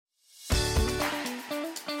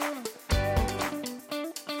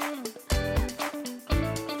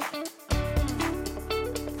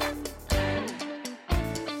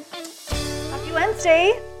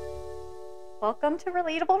Wednesday. Welcome to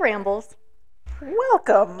Relatable Rambles.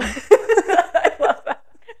 Welcome. I love that.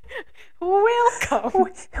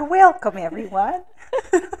 Welcome. Welcome, everyone.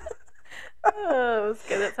 Oh, it was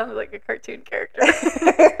good. It sounded like a cartoon character.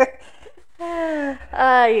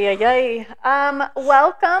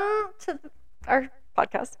 Welcome to our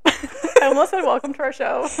podcast. I almost said welcome to our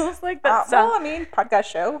show. I was like, that sounds... podcast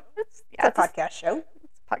show. It's a podcast show.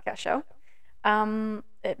 It's a podcast show.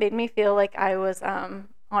 It made me feel like I was on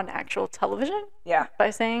actual television. Yeah.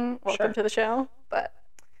 By saying welcome to the show, but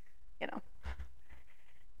you know,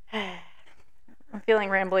 I'm feeling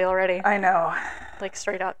rambly already. I know. Like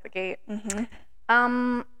straight out the gate.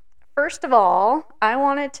 Mm-hmm. First of all, I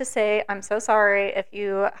wanted to say I'm so sorry if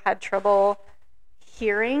you had trouble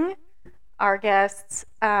hearing our guests,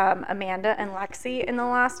 Amanda and Lexi, in the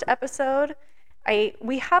last episode.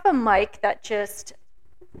 We have a mic that just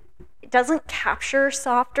doesn't capture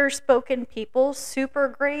softer spoken people super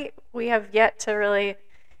great. We have yet to really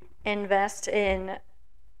invest in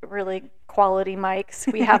really quality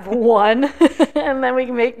mics. We have one, and then we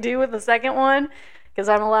can make do with the second one because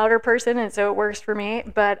I'm a louder person, and so it works for me.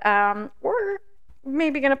 But we're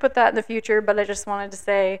maybe going to put that in the future, but I just wanted to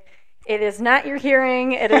say it is not your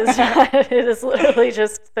hearing. It is not, it is literally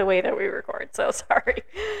just the way that we record. So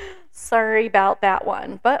sorry about that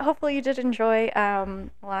one. But hopefully you did enjoy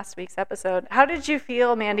last week's episode. How did you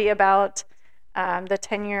feel, Mandy, about the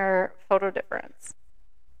 10-year photo difference?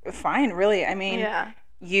 Fine, really. I mean, Yeah.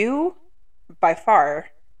 You, by far,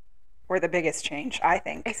 were the biggest change, I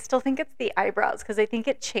think. I still think it's the eyebrows because I think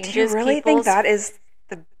it changes. Do you really think that is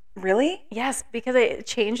really? Yes, because it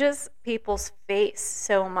changes people's face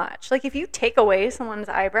so much. Like if you take away someone's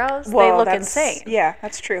eyebrows, they look insane. Yeah,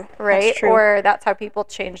 that's true. Right? That's true. Or that's how people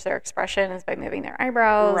change their expression is by moving their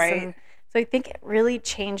eyebrows. Right. And so I think it really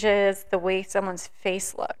changes the way someone's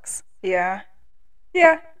face looks. Yeah.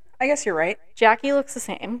 Yeah, I guess you're right. Jackie looks the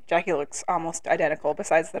same. Jackie looks almost identical,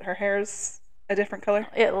 besides that her hair's a different color.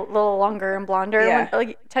 A little longer and blonder, Yeah.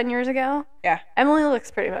 like 10 years ago. Yeah. Emily looks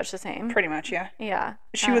pretty much the same. Pretty much, yeah. Yeah.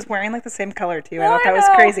 She was wearing like the same color too. I thought that was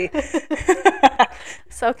crazy.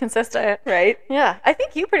 So consistent. Right? Yeah. I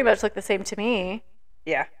think you pretty much look the same to me.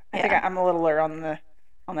 Yeah. I think I'm a little on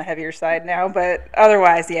the heavier side now, but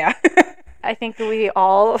otherwise, yeah. I think we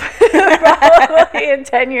all probably in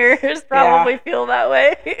 10 years probably feel that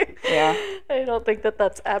way. Yeah. I don't think that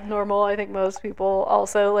that's abnormal. I think most people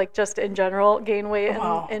also, like, just in general, gain weight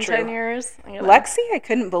in 10 years. You know. Lexi, I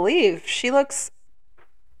couldn't believe. She looks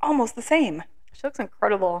almost the same. She looks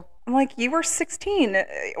incredible. I'm like, you were 16.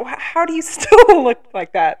 How do you still look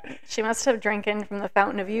like that? She must have drinking from the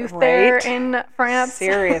fountain of youth there in France.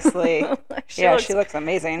 Seriously. She looks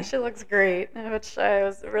amazing. She looks great, which I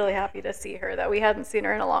was really happy to see her, that we hadn't seen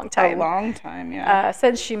her in a long time. A long time, yeah.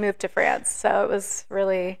 Since she moved to France. So it was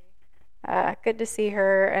really good to see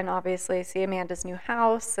her and obviously see Amanda's new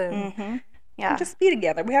house. And And just be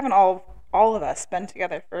together. We haven't all of us been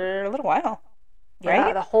together for a little while. Right?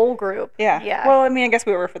 Yeah, the whole group. Yeah. Well, I mean, I guess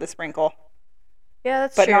we were for the sprinkle. Yeah,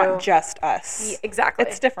 that's true. But not just us. Yeah, exactly.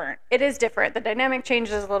 It's different. It is different. The dynamic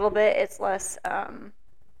changes a little bit. It's less, I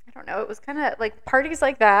don't know, it was kind of like parties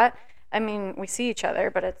like that. I mean, we see each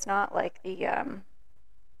other, but it's not like the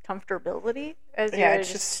comfortability as you're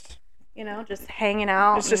just, you know, just hanging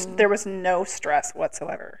out. It's just, there was no stress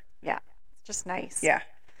whatsoever. Yeah. It's just nice. Yeah.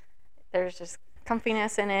 There's just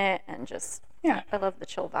comfiness in it and just... Yeah. I love the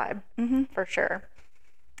chill vibe, for sure.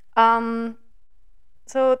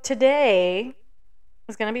 So today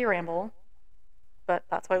is going to be a ramble, but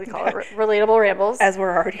that's why we call it Relatable Rambles. As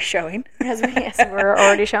we're already showing. As we're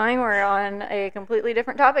already showing, we're on a completely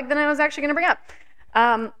different topic than I was actually going to bring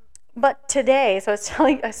up. But today, so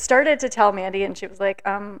I started to tell Mandy, and she was like,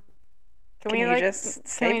 can we just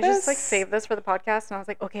save this for the podcast? And I was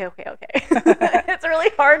like, okay. It's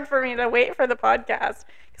really hard for me to wait for the podcast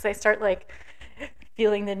because I start like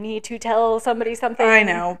feeling the need to tell somebody something. I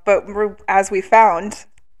know, but as we found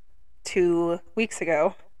 2 weeks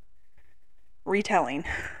ago, retelling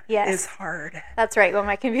is hard. That's right. When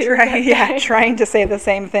my computer trying to say the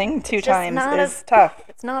same thing two times is tough.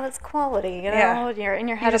 It's not as quality, you know? Yeah. You're in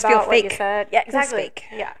your head just about feel what fake. you said. Yeah, exactly. Fake.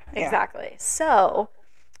 Yeah, exactly. So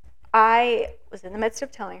I was in the midst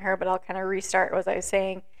of telling her, but I'll kind of restart what I was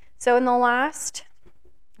saying. So in the last,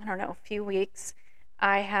 I don't know, few weeks,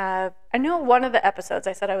 I know one of the episodes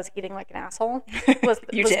I said I was eating like an asshole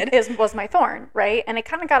was my thorn, right? And it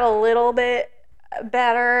kind of got a little bit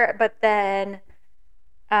better, but then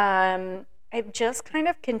I've just kind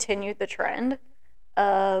of continued the trend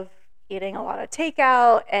of eating a lot of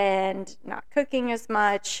takeout and not cooking as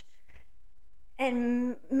much.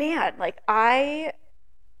 And man, like I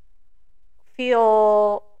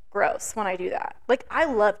feel gross when I do that. Like, I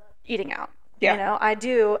love eating out. Yeah. You know, I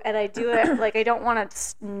do, and I do it, like, I don't want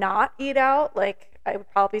to not eat out. Like, I would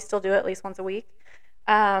probably still do it at least once a week.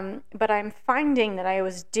 But I'm finding that I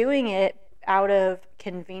was doing it out of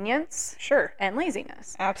convenience. Sure. And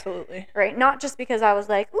laziness. Absolutely. Right? Not just because I was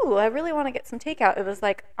like, ooh, I really want to get some takeout. It was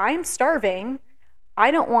like, I'm starving.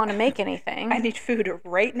 I don't want to make anything. I need food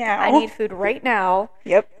right now. I need food right now.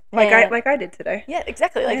 Yep. Like I did today. Yeah,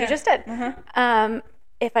 exactly. Like you just did.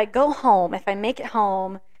 If I go home, if I make it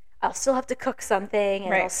home, I'll still have to cook something,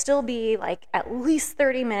 and it'll still be like at least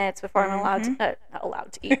 30 minutes before I'm allowed to, not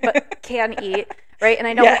allowed to eat, but can eat, right? And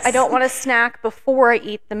I don't want to snack before I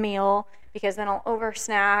eat the meal, because then I'll over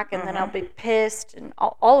snack, and then I'll be pissed, and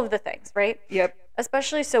all of the things, right? Yep.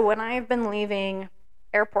 Especially so when I've been leaving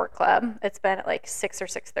airport club, it's been at like 6 or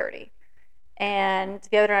 6:30, and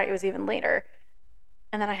the other night it was even later,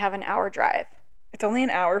 and then I have an hour drive. It's only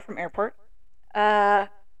an hour from airport?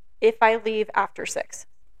 If I leave after 6.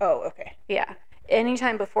 Oh, okay. Yeah.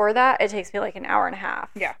 Anytime before that, it takes me like an hour and a half.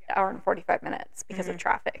 Yeah. An hour and 45 minutes because of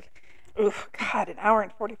traffic. Oof, God, an hour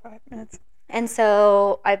and 45 minutes. And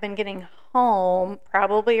so I've been getting home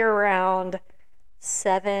probably around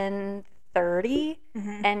 7:30.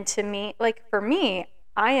 And to me, like for me,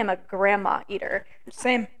 I am a grandma eater.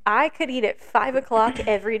 Same. I could eat at 5 o'clock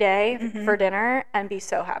every day for dinner and be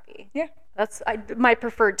so happy. Yeah. That's my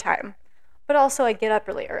preferred time. But also I get up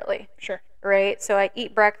really early. Sure. Right? So I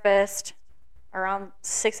eat breakfast around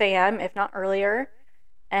 6 a.m., if not earlier.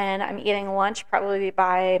 And I'm eating lunch probably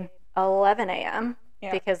by 11 a.m.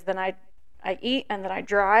 Yeah. Because then I eat, and then I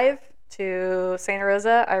drive to Santa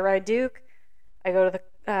Rosa. I ride Duke. I go to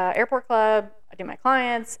the airport club. I do my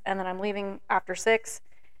clients. And then I'm leaving after 6.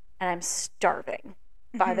 And I'm starving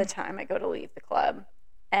by the time I go to leave the club.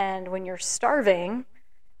 And when you're starving,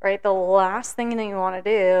 right, the last thing that you want to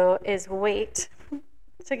do is wait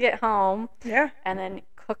to get home. Yeah. And then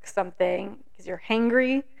cook something because you're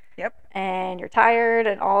hangry. Yep. And you're tired,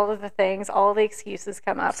 and all of the things, all the excuses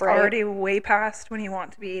come up, it's right? already way past when you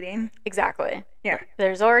want to be eating. Exactly. Yeah.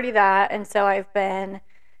 There's already that. And so I've been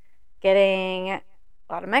getting a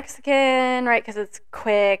lot of Mexican, right? Because it's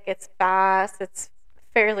quick, it's fast, it's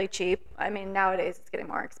fairly cheap. I mean, nowadays it's getting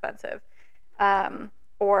more expensive.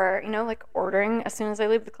 Or, like ordering as soon as I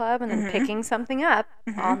leave the club and then picking something up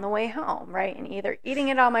on the way home, right? And either eating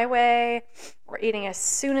it on my way or eating as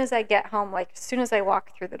soon as I get home, like as soon as I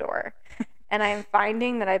walk through the door. And I'm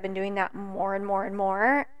finding that I've been doing that more and more and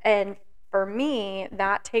more. And for me,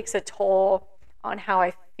 that takes a toll on how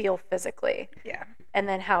I feel physically. Yeah. And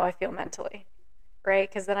then how I feel mentally, right?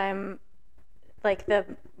 Because then I'm like, the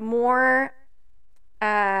more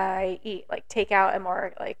I eat, like takeout and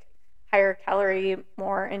more like higher calorie,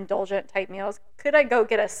 more indulgent type meals. Could I go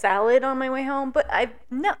get a salad on my way home? But I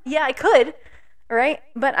could, right?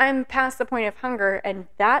 But I'm past the point of hunger, and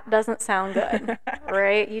that doesn't sound good,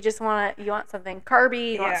 right? You want something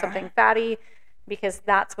carby, you want something fatty, because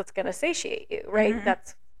that's what's going to satiate you, right?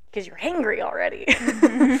 That's because you're hangry already.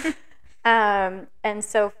 And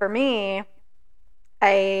so for me,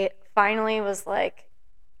 I finally was like,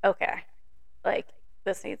 okay, like,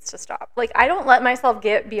 this needs to stop. Like, I don't let myself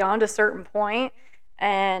get beyond a certain point,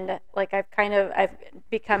 and like I'm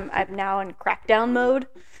now in crackdown mode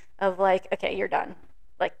of like, okay, you're done,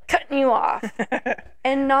 like cutting you off.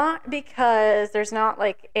 And not because there's not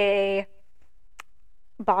like a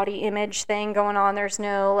body image thing going on. There's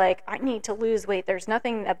no like, I need to lose weight. There's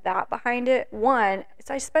nothing of that behind it. One, is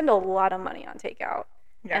I spend a lot of money on takeout,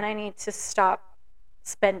 and I need to stop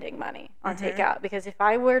spending money on takeout, because if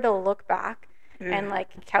I were to look back and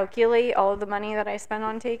like calculate all of the money that I spend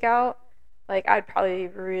on takeout, like I'd probably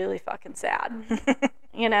be really fucking sad,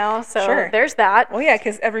 So there's that. Well, yeah,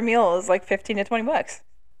 because every meal is like $15 to $20.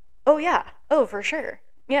 Oh yeah. Oh, for sure.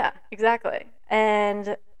 Yeah, exactly.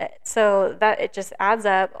 And so that it just adds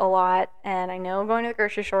up a lot. And I know going to the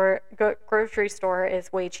grocery store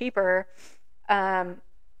is way cheaper.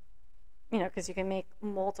 Because you can make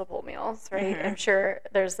multiple meals, right? I'm sure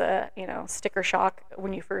there's a, sticker shock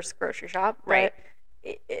when you first grocery shop, right?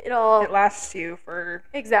 It lasts you for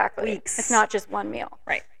weeks. It's not just one meal,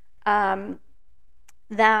 right?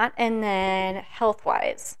 That, and then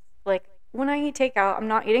health-wise, like when I eat takeout, I'm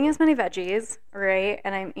not eating as many veggies, right?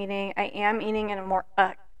 And I am eating in a more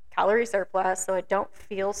calorie surplus, so I don't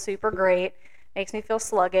feel super great. Makes me feel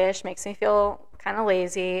sluggish, makes me feel kind of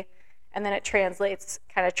lazy. And then it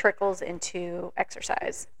trickles into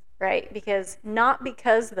exercise, right? Not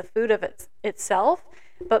because of the food of itself,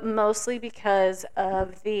 but mostly because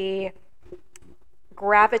of the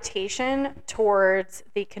gravitation towards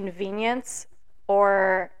the convenience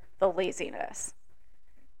or the laziness.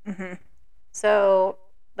 So,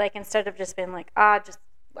 like, instead of just being like, just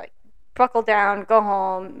like buckle down, go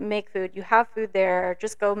home, make food, you have food there,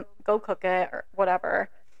 just go cook it or whatever,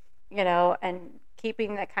 and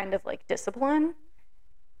keeping that kind of like discipline.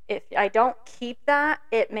 If I don't keep that,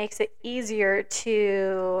 it makes it easier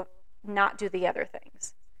to not do the other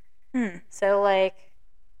things. So, like,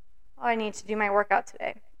 I need to do my workout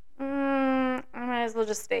today. I might as well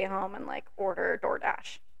just stay home and like order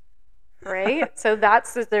DoorDash, right? So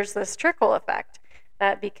there's this trickle effect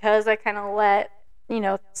that because I kind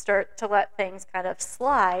of start to let things kind of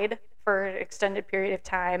slide for an extended period of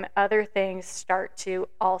time, other things start to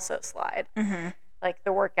also slide, like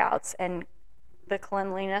the workouts and the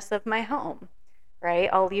cleanliness of my home, right?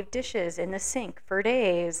 I'll leave dishes in the sink for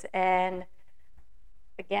days, and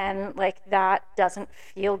again, like, that doesn't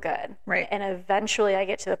feel good. Right. And eventually I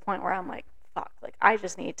get to the point where I'm like, fuck, like, I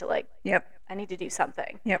just need to I need to do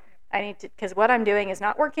something. Yep. I need to, because what I'm doing is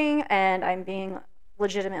not working and I'm being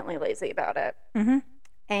legitimately lazy about it.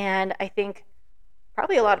 And I think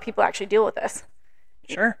probably a lot of people actually deal with this.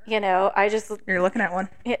 Sure. You're looking at one.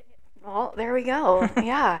 Well, there we go.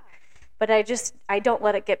 Yeah. But I don't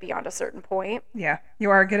let it get beyond a certain point. Yeah.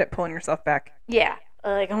 You are good at pulling yourself back. Yeah.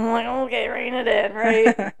 I'm like, okay, rein it in,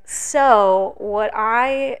 right? So what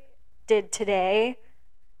I did today,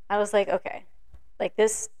 I was like, okay, like,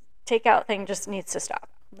 this takeout thing just needs to stop.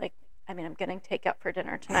 Like, I mean, I'm getting takeout for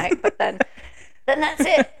dinner tonight, but then that's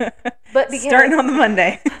it. But because, starting on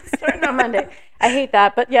Monday. I hate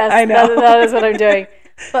that, but yes, I know. that is what I'm doing.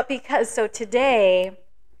 But so today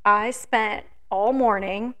I spent all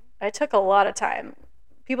morning. I took a lot of time.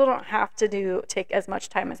 People don't have to take as much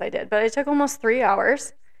time as I did, but I took almost 3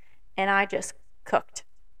 hours, and I just cooked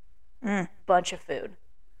bunch of food.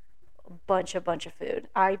 Bunch of food.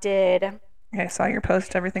 I did. I saw your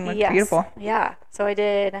post. Everything looked beautiful. Yeah. So I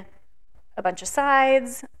did a bunch of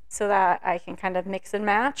sides so that I can kind of mix and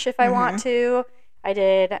match if I want to. I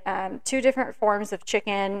did 2 different forms of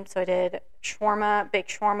chicken. So I did shawarma,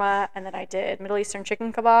 baked shawarma, and then I did Middle Eastern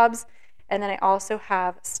chicken kebabs. And then I also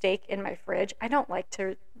have steak in my fridge. I don't like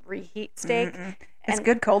to reheat steak. It's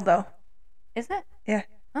good cold, though. Is it? Yeah.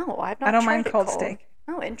 Oh, I've not tried it. I don't mind cold steak.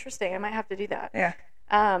 Oh, interesting. I might have to do that. Yeah.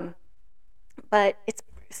 But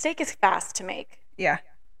steak is fast to make. Yeah.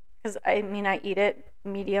 Because, I mean, I eat it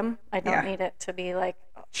medium. I don't need it to be, like,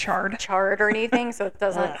 charred or anything, so it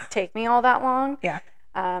doesn't take me all that long. Yeah.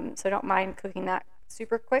 So I don't mind cooking that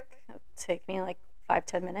super quick. It'll take me, like,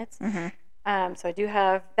 5-10 minutes. So I do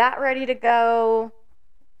have that ready to go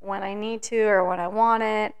when I need to or when I want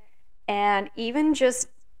it. And even just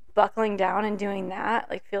buckling down and doing that,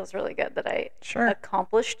 like, feels really good that I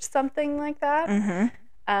accomplished something like that.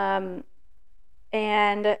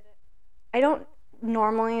 And I don't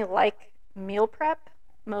normally like meal prep,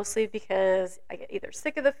 mostly because I get either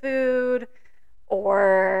sick of the food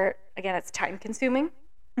or, again, it's time consuming,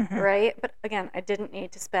 right? But again, I didn't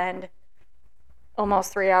need to spend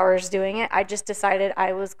almost 3 hours doing it. I just decided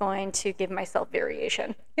I was going to give myself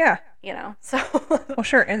variation. Yeah. So. Well,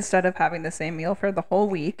 sure. Instead of having the same meal for the whole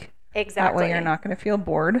week. Exactly. That way you're not going to feel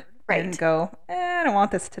bored. Right. And go, I don't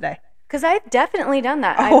want this today. Because I've definitely done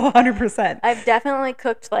that. Oh, 100%. I've definitely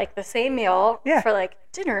cooked, like, the same meal for, like,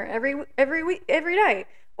 dinner every week, every night,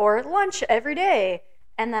 or lunch every day.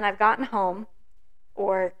 And then I've gotten home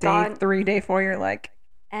or day 3, day 4, you're like.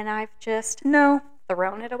 And I've just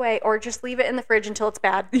thrown it away, or just leave it in the fridge until it's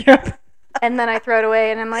bad. Yep. And then I throw it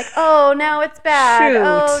away, and I'm like, oh, now it's bad. Shoot.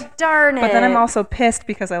 Oh, darn it. But then I'm also pissed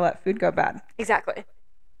because I let food go bad. Exactly.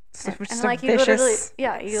 So it's just and like, a vicious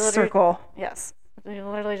circle. Yes. You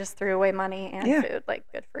literally just threw away money and food. Like,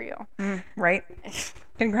 good for you. Right.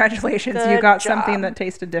 Congratulations. You got something that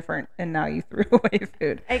tasted different, and now you threw away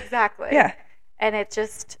food. Exactly. Yeah. And it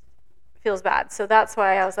just feels bad. So that's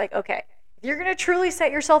why I was like, okay, if you're going to truly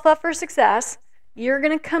set yourself up for success, you're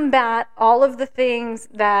going to combat all of the things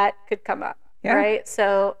that could come up, right?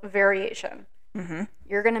 So variation.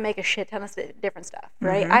 You're going to make a shit ton of different stuff,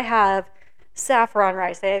 right? I have saffron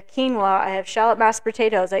rice, I have quinoa, I have shallot mashed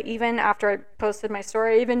potatoes. After I posted my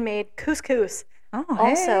story, I even made couscous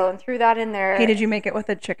also and threw that in there. Hey, did you make it with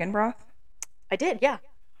a chicken broth? I did, yeah.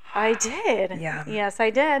 I did. Yeah. Yes, I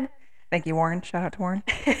did. Thank you, Warren. Shout out to Warren.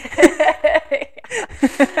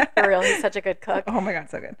 For real, he's such a good cook. Oh my God,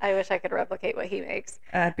 so good. I wish I could replicate what he makes.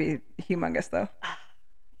 That'd be humongous, though.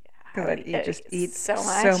 Because I'd eat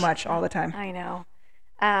so much all the time. I know.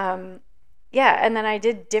 Yeah, and then I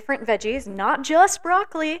did different veggies, not just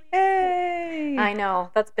broccoli. Hey! I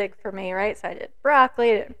know, that's big for me, right? So I did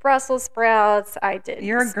broccoli, I did Brussels sprouts, I did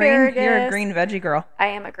asparagus. You're a green veggie girl. I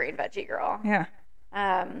am a green veggie girl. Yeah.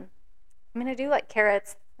 I mean, I do like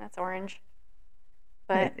carrots. That's orange.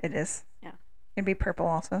 But it is. Yeah. It'd be purple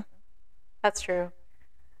also. That's true.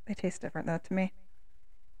 They taste different though to me.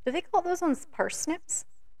 Do they call those ones parsnips?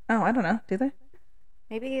 Oh, I don't know. Do they?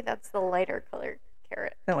 Maybe that's the lighter colored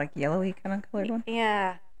carrot. The like yellowy kind of colored one?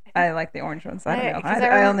 Yeah. I like the orange ones. I don't know.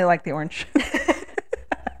 I only like the orange.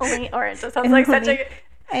 Only orange. That sounds like such a...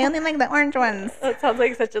 I only like the orange ones. That sounds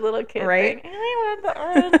like such a little kid right? thing. I want the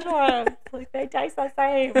orange ones. Like, they taste the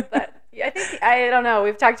same. But yeah, I don't know.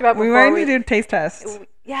 We've talked about before. We might need to do taste tests.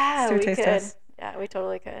 Yeah, we could. Tests. Yeah, we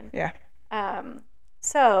totally could. Yeah.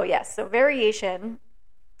 So, yes. So, variation.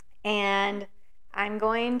 And I'm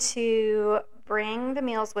going to bring the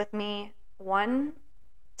meals with me. One,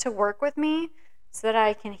 to work with me so that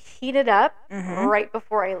I can heat it up right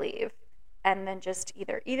before I leave. And then just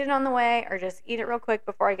either eat it on the way or just eat it real quick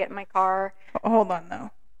before I get in my car. Hold on, though.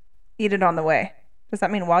 Eat it on the way. Does that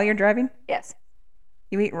mean while you're driving? Yes.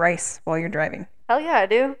 You eat rice while you're driving? Hell yeah, I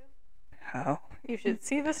do. Oh. You should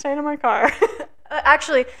see the state of my car.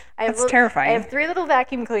 Actually, that's terrifying. I have 3 little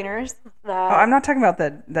vacuum cleaners. I'm not talking about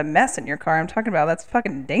the mess in your car. I'm talking about that's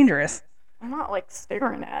fucking dangerous. I'm not like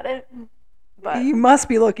staring at it. But you must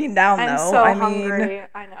be looking down, though. I'm so hungry.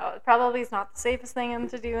 I know. It probably is not the safest thing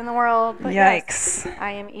to do in the world. But yikes. Yes,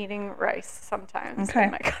 I am eating rice sometimes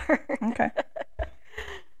in my car. Okay.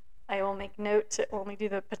 I will make note to only do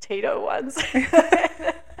the potato ones.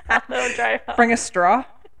 Bring a straw.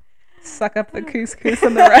 Suck up the couscous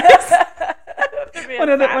and the rice. one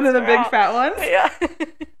of the big fat ones. Yeah.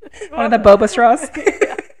 One of the boba straws.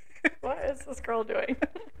 Yeah. What is this girl doing?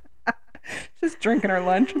 Just drinking her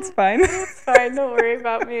lunch. It's fine. It's fine. Don't worry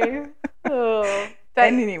about me. Oh.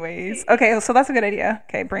 Anyways, okay, so that's a good idea.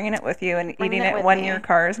 Okay, bringing it with you and eating it when your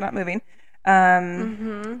car is not moving.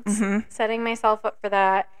 Setting myself up for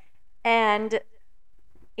that. And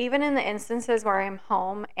even in the instances where I'm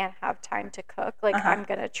home and have time to cook, like I'm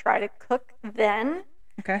going to try to cook then.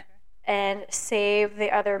 Okay. And save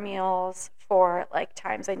the other meals for like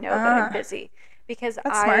times I know that I'm busy. Because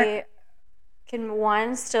I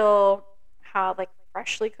can still have like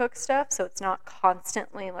freshly cooked stuff, so it's not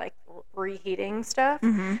constantly like reheating stuff.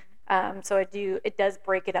 So it does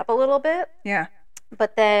break it up a little bit. Yeah.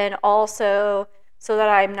 But then also so that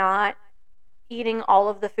I'm not eating all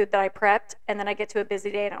of the food that I prepped and then I get to a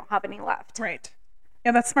busy day and I don't have any left. Right.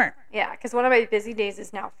 Yeah, that's smart. Yeah, because one of my busy days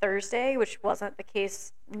is now Thursday, which wasn't the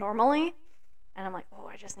case normally. And I'm like,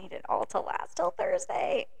 I just need it all to last till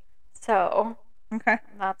Thursday. So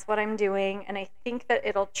that's what I'm doing. And I think that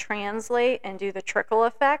it'll translate and do the trickle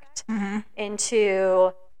effect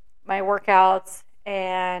into my workouts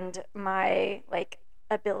and my like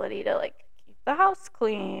ability to like keep the house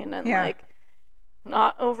clean and like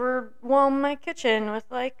not overwhelm my kitchen with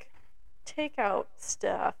like takeout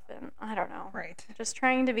stuff. And I don't know. Right. Just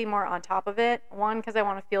trying to be more on top of it. 1, because I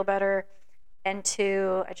want to feel better. And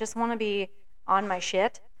 2, I just want to be on my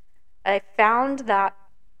shit. I found that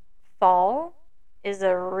fall is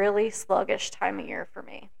a really sluggish time of year for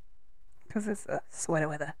me. Because it's a sweater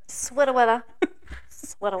weather. Sweater weather.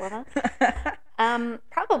 Sweater weather.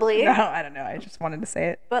 Probably. No, I don't know. I just wanted to say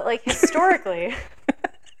it. But like historically.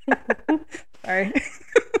 Sorry.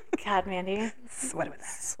 God, Mandy. Sweater weather.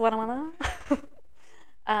 Sweater weather.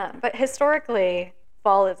 But historically,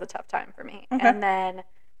 fall is a tough time for me. Okay. And then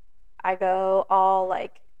I go all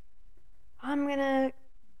like,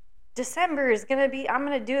 December is gonna be. I'm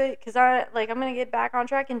gonna do it because I'm gonna get back on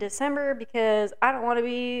track in December because I don't want to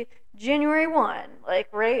be January 1. Like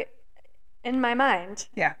right in my mind.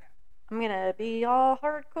 Yeah. I'm gonna be all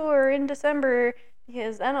hardcore in December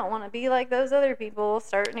because I don't want to be like those other people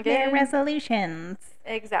starting again. Their resolutions.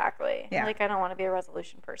 Exactly. Yeah. Like I don't want to be a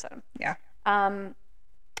resolution person. Yeah. And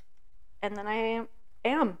then I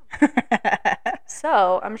am.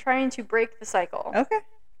 So I'm trying to break the cycle. Okay.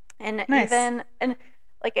 And nice.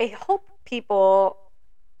 Like I hope people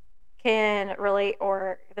can relate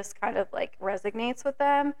or this kind of like resonates with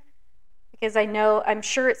them because I'm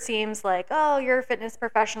sure it seems like, oh, you're a fitness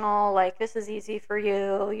professional, like this is easy for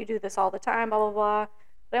you, you do this all the time, blah, blah, blah.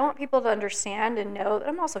 But I want people to understand and know that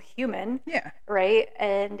I'm also human. Yeah. Right?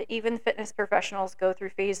 And even fitness professionals go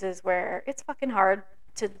through phases where it's fucking hard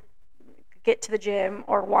to get to the gym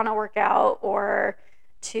or want to work out or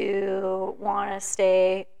to want to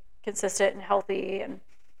stay consistent and healthy and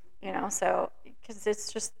so because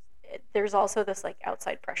it's just there's also this like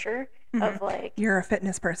outside pressure of like you're a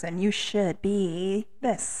fitness person, you should be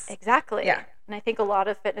this. Exactly. Yeah. And I think a lot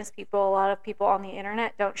of people on the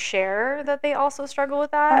internet don't share that they also struggle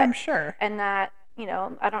with that. I'm sure. And that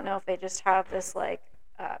I don't know if they just have this like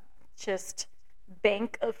just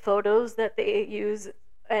bank of photos that they use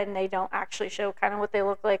and they don't actually show kind of what they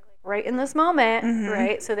look like right in this moment,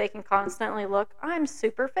 right? So they can constantly look, I'm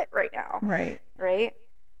super fit right now. Right?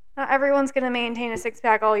 Not everyone's going to maintain a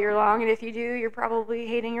six-pack all year long, and if you do, you're probably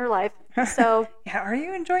hating your life. So yeah, are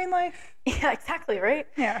you enjoying life? Yeah, exactly, right?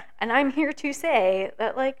 Yeah. And I'm here to say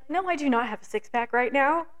that, like, no, I do not have a six-pack right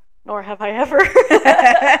now, nor have I ever.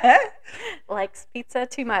 Likes pizza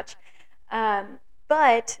too much.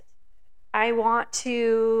 But I want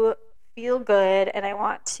to feel good, and I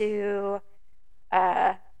want to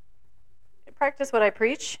practice what I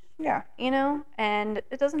preach. Yeah. And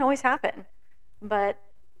it doesn't always happen. But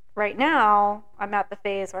right now, I'm at the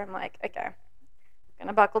phase where I'm like, okay, I'm going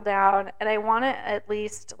to buckle down, and I want to at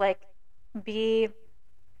least, like, be...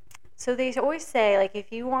 So they always say, like,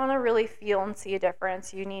 if you want to really feel and see a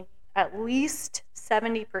difference, you need at least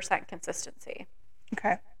 70% consistency.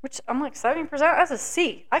 Okay. Which I'm like, 70%? That's a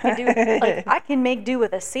C. I can do, like, I can make do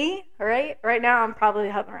with a C, right? Right now, I'm probably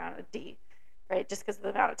hovering around a D, right? Just because of the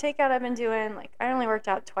amount of takeout I've been doing. Like, I only worked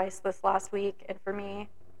out twice this last week, and for me,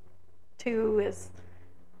 2 is...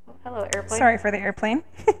 Oh, hello, airplane. Sorry for the airplane.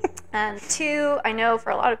 And 2, I know for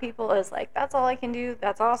a lot of people, is like, that's all I can do.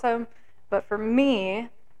 That's awesome. But for me,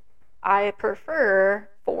 I prefer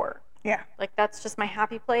 4. Yeah. Like, that's just my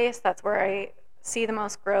happy place. That's where I see the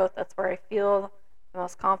most growth. That's where I feel the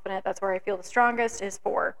most confident. That's where I feel the strongest is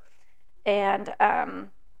 4. And,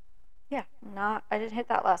 yeah, I didn't hit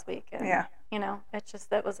that last week. And, yeah. It's just,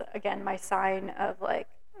 that was, again, my sign of, like,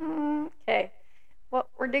 okay, what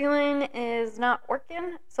we're doing is not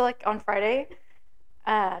working. So, like, on Friday,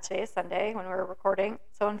 today is Sunday when we're recording.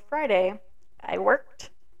 So on Friday, I worked,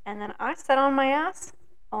 and then I sat on my ass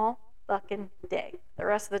all fucking day. The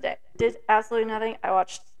rest of the day. Did absolutely nothing. I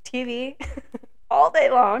watched TV all day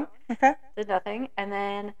long. Okay. Did nothing. And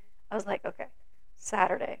then I was like, okay,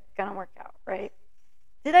 Saturday, gonna work out, right?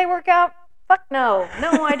 Did I work out? Fuck no.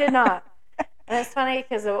 No, I did not. And it's funny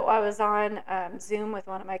because I was on Zoom with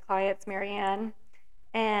one of my clients, Marianne,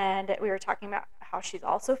 and we were talking about how she's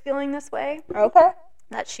also feeling this way. Okay.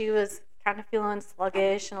 That she was kind of feeling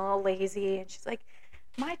sluggish and a little lazy. And she's like,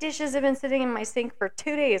 my dishes have been sitting in my sink for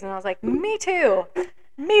 2 days. And I was like, me too.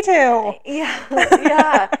 Me too.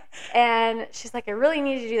 Yeah. And she's like, I really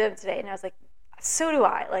need to do them today. And I was like, so do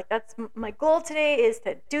I. Like, that's my goal today, is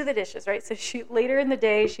to do the dishes, right? So later in the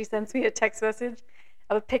day, she sends me a text message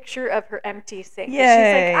of a picture of her empty sink. Yay. And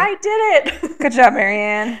she's like, I did it. Good job,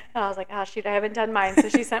 Marianne. And I was like, oh, shoot, I haven't done mine. So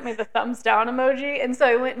she sent me the thumbs down emoji. And so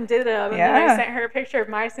I went and did them. And then I sent her a picture of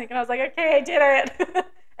my sink. And I was like, okay, I did it.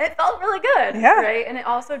 It felt really good. Yeah. Right? And it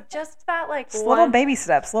also just that, like, little baby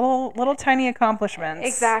steps, little tiny accomplishments.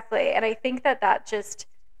 Exactly. And I think that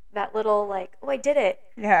little, like, oh, I did it.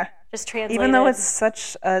 Yeah. Just translated. Even though it's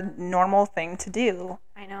such a normal thing to do.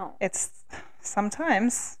 I know. It's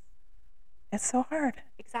sometimes it's so hard.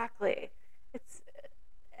 Exactly.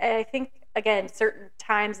 I think, again, certain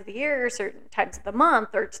times of the year, certain times of the month,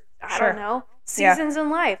 or I don't know, seasons in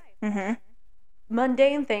life. Mm-hmm.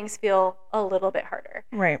 Mundane things feel a little bit harder.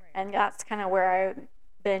 Right. And that's kind of where I've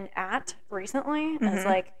been at recently. Mm-hmm. It's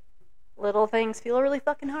like, little things feel really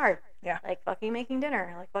fucking hard. Yeah. Like fucking making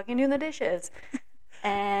dinner, like fucking doing the dishes.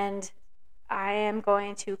 And I am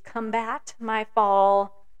going to combat my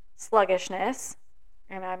fall sluggishness.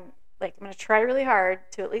 And I'm going to try really hard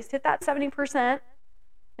to at least hit that 70%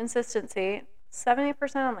 consistency.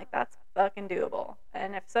 70%, I'm like, that's fucking doable.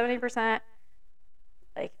 And if 70%,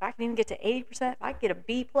 like, if I can even get to 80%, if I could get a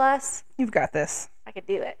B+, you've got this. I could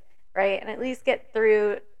do it, right? And at least get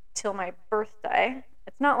through till my birthday.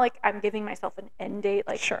 It's not like I'm giving myself an end date,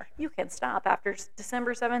 like, sure, you can stop after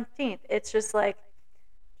December 17th. It's just like,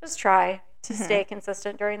 just try to stay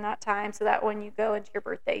consistent during that time, so that when you go into your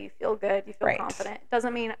birthday, you feel good, you feel confident.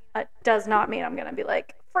 It does not mean I'm going to be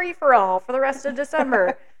like free for all for the rest of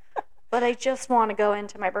December. But I just want to go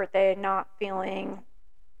into my birthday not feeling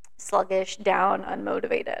sluggish, down,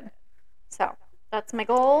 unmotivated. So that's my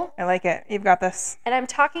goal. I like it. You've got this. And I'm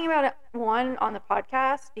talking about it, one, on the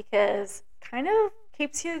podcast, because kind of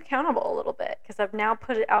keeps you accountable a little bit, because I've now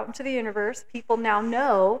put it out into the universe. People now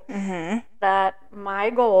know that my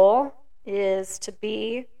goal is to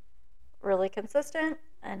be really consistent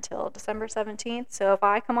until December 17th. So if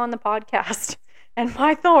I come on the podcast and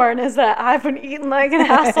my thorn is that I've been eating like an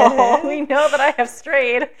asshole, we know that I have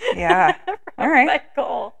strayed. Yeah. All right. That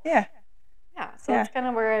goal. Yeah. Yeah. So that's kind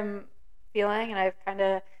of where I'm feeling.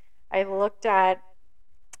 And I've looked at,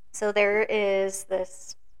 so there is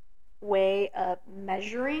this way of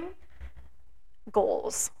measuring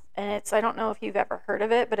goals. And I don't know if you've ever heard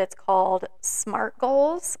of it, but it's called SMART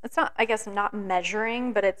goals. It's not, I guess, not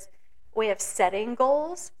measuring, but it's a way of setting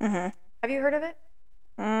goals. Mm-hmm. Have you heard of it?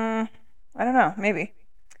 I don't know. Maybe.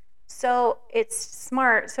 So it's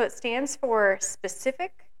SMART. So it stands for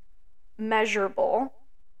specific, measurable,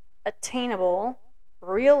 attainable,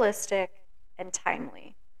 realistic, and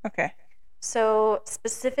timely. Okay. So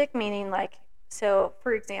specific meaning like, so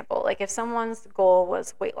for example, like if someone's goal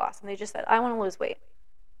was weight loss and they just said, I want to lose weight.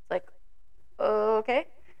 It's like, okay.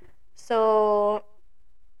 So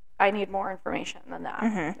I need more information than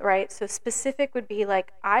that, right? So specific would be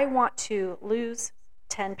like, I want to lose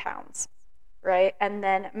 10 pounds, right? And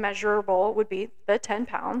then measurable would be the 10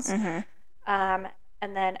 pounds.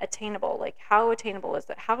 And then attainable, like how attainable is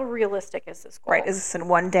it? How realistic is this goal? Right. Is this in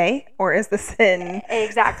one day or is this in...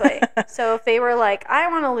 Exactly. So if they were like, I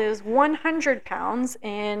want to lose 100 pounds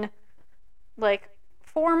in like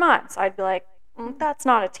 4 months, I'd be like, that's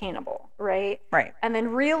not attainable, right? Right. And then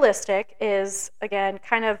realistic is, again,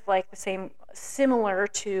 kind of like the same, similar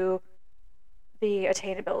to the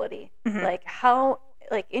attainability. Like how,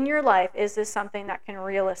 like in your life, is this something that can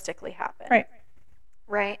realistically happen? Right.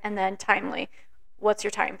 Right. And then timely. What's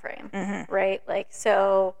your time frame? Right? Like,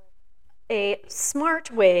 so a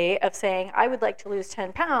smart way of saying I would like to lose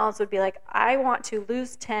 10 pounds would be like, I want to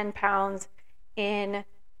lose 10 pounds in,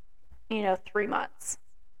 3 months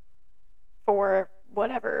for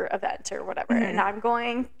whatever event or whatever. And I'm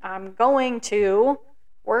going to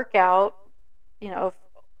work out,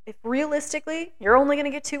 if realistically you're only going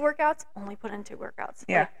to get 2 workouts, only put in 2 workouts.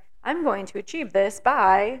 Yeah. Like, I'm going to achieve this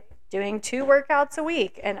by doing 2 workouts a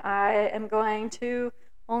week, and I am going to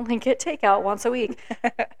only get takeout once a week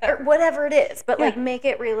or whatever it is, but like make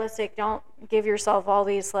it realistic. Don't give yourself all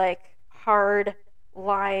these like hard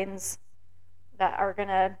lines that are going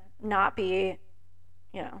to not be,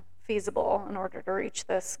 feasible in order to reach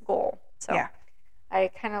this goal. So I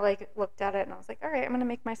kind of like looked at it and I was like, all right, I'm going to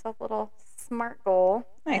make myself a little SMART goal.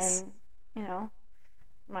 Nice. And,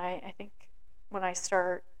 I think when I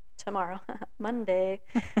start tomorrow, Monday,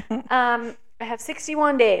 I have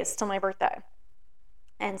 61 days till my birthday.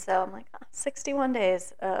 And so I'm like, 61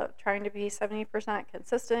 days of trying to be 70%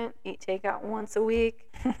 consistent, eat takeout once a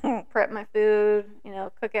week, prep my food,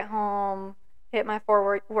 cook at home, hit my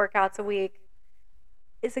 4 workouts a week.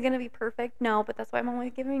 Is it going to be perfect? No, but that's why I'm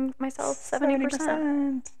only giving myself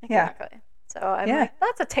 70%. Exactly. Yeah. So I'm like,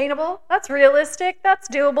 that's attainable. That's realistic. That's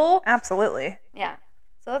doable. Absolutely. Yeah.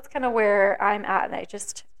 So that's kind of where I'm at. And I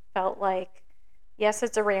just felt like, yes,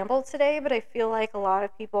 it's a ramble today, but I feel like a lot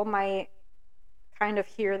of people might kind of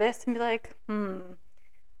hear this and be like,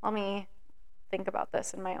 let me think about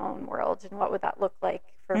this in my own world and what would that look like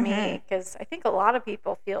for me? Because I think a lot of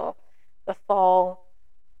people feel the fall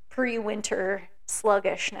pre-winter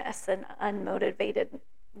sluggishness and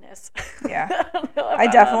unmotivatedness. Yeah. I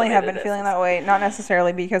definitely have been feeling that way, not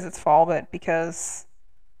necessarily because it's fall, but because,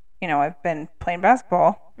 I've been playing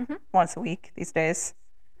basketball once a week these days.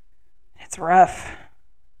 It's rough.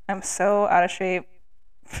 I'm so out of shape.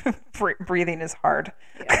 Breathing is hard.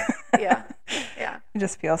 Yeah. I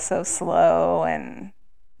just feel so slow and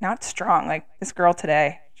not strong. Like this girl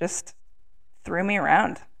today just threw me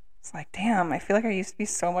around. It's like, damn, I feel like I used to be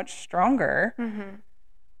so much stronger. I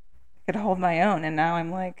could hold my own. And now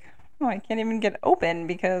I'm like, I can't even get open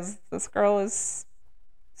because this girl is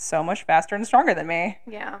so much faster and stronger than me.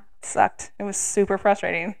 Yeah. It sucked. It was super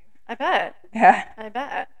frustrating. I bet. Yeah. I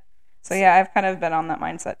bet. So yeah, I've kind of been on that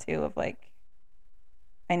mindset too of like,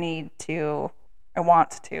 I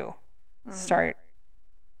want to start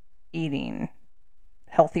eating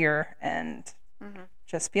healthier and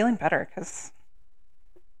just feeling better because,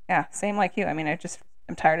 same like you. I mean,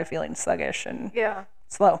 I'm tired of feeling sluggish and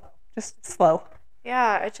slow. Just slow.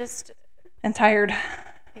 Yeah, and tired.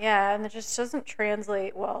 Yeah, and it just doesn't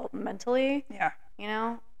translate well mentally. Yeah.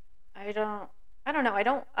 I don't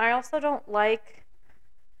know. I also don't like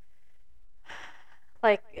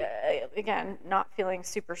again, not feeling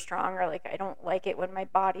super strong, or like I don't like it when my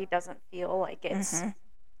body doesn't feel like it's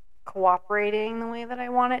cooperating the way that I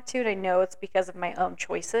want it to. And I know it's because of my own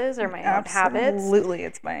choices or my own habits. Absolutely.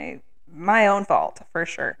 It's my own fault for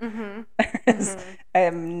sure. I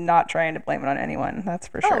am not trying to blame it on anyone. That's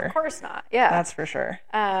for sure. Of course not. Yeah. That's for sure.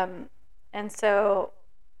 And so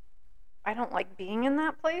I don't like being in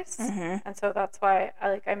that place. And so that's why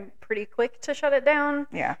I'm pretty quick to shut it down.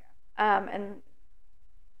 Yeah. And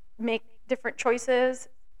make different choices,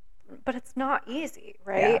 but it's not easy,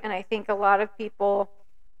 right? Yeah. And I think a lot of people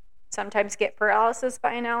sometimes get paralysis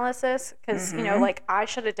by analysis because, I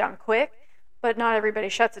shut it down quick, but not everybody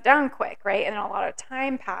shuts it down quick, right? And then a lot of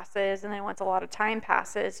time passes, and then once a lot of time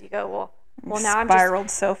passes, you go, well now I'm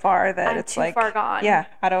spiraled so far that it's too far gone. Yeah,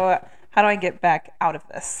 how do I get back out of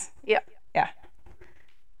this? Yeah. Yeah.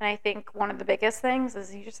 And I think one of the biggest things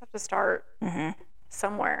is you just have to start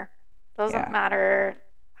somewhere. Doesn't matter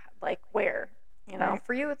like where, you know, Right.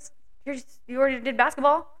 for you, you already did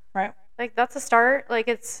basketball. Right. Like that's a start. Like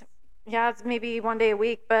it's maybe 1 day a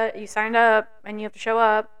week, but you signed up and you have to show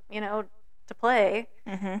up, you know, to play.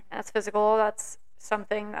 Mm-hmm. That's physical. That's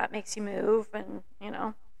something that makes you move, and you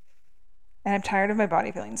know. And I'm tired of my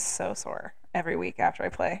body feeling so sore every week after I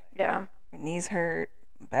play. Yeah. My knees hurt,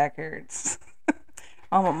 my back hurts,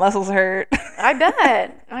 all my muscles hurt. I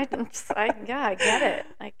bet. I get it.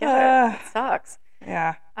 I get it. It sucks.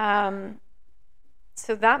 Yeah.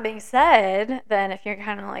 So that being said, then if you're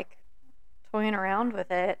kind of like toying around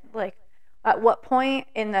with it, like at what point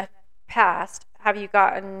in the past have you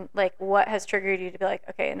gotten, like, what has triggered you to be like,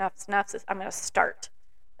 okay, enough's enough, I'm going to start?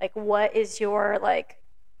 Like, what is your, like,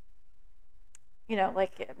 you know,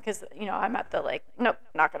 like, because, you know, I'm at the, like, nope,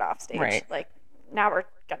 knock it off stage. Right. Like, now we're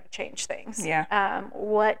going to change things. Yeah.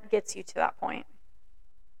 What gets you to that point?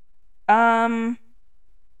 I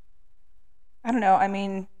don't know. I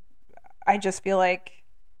mean, I just feel like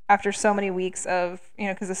after so many weeks of, you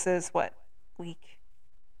know, because this is what, week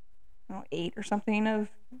 8 or something of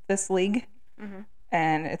this league. Mm-hmm.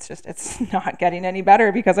 And it's not getting any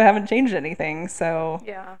better because I haven't changed anything. So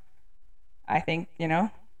yeah, I think, you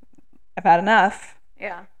know, I've had enough.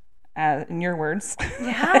 Yeah. In your words.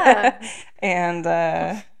 Yeah. And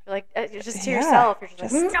like just to yourself, you're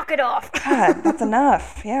just like, knock it off. God, that's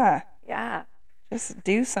enough. Yeah. Yeah. Just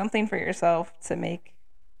do something for yourself to make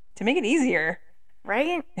it easier.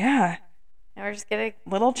 Right? Yeah. And we're just gonna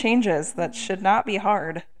little changes that should not be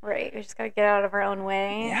hard. Right. We just gotta get out of our own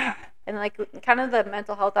way. Yeah. And like kind of the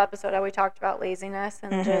mental health episode how we talked about laziness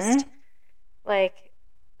and Mm-hmm. just like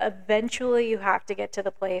eventually you have to get to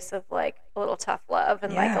the place of like a little tough love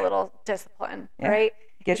and like a little discipline, right?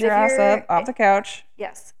 Get your ass up off the couch.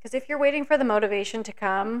 Yes. Because if you're waiting for the motivation to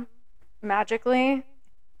come magically,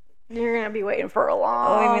 you're going to be waiting for a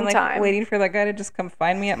long time. Waiting for that guy to just come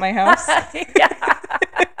find me at my house? Yeah.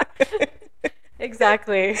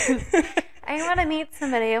 Exactly. I want to meet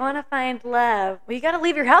somebody. I want to find love. Well, you got to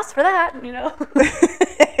leave your house for that, you know?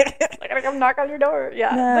 I got to come knock on your door.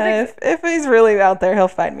 Yeah. Nah, if he's really out there, he'll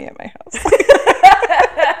find me at my house.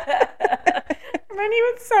 I might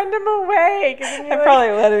even send him away. I probably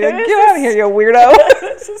would have been, get out of here, you weirdo.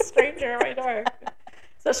 It's a stranger at my door.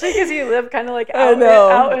 Especially because you live kind of like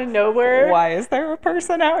out in nowhere. Why is there a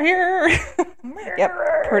person out here?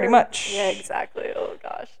 Yep, pretty much. Yeah, exactly. Oh,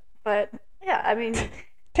 gosh. But, yeah, I mean...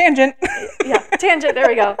 Tangent. Yeah, tangent. There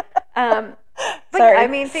we go. But, Sorry. yeah, I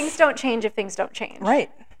mean, things don't change if things don't change. Right.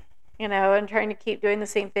 You know, and trying to keep doing the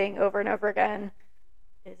same thing over and over again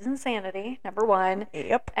is insanity, number one.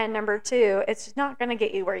 Yep. And number two, it's just not going to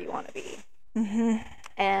get you where you want to be. Mm-hmm.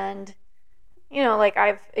 And, you know, like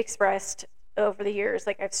I've expressed over the years,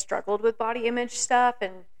 like I've struggled with body image stuff,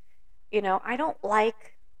 and, you know, I don't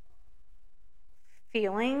like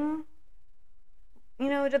feeling, you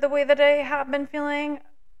know, the way that I have been feeling,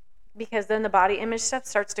 because then the body image stuff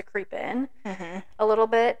starts to creep in a little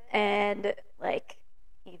bit, and like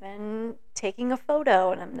even taking a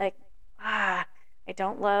photo, and I'm like, I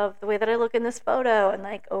don't love the way that I look in this photo, and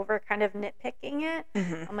like over kind of nitpicking it.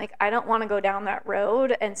 I'm like, I don't want to go down that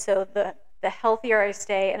road. And so the healthier I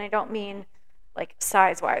stay, and I don't mean like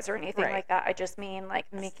size wise or anything like that. I just mean like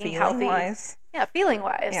making healthy, feeling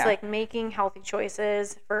wise, like making healthy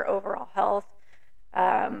choices for overall health,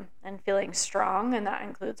 and feeling strong. And that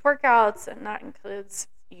includes workouts, and that includes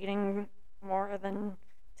eating more than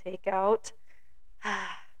takeout. I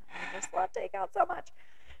just love takeout so much.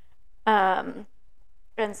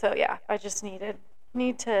 And so, yeah, I just need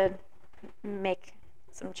to make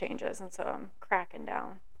some changes. And so I'm cracking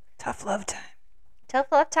down. Tough love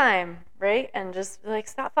time, right? And just like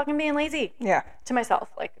stop fucking being lazy. Yeah. To myself.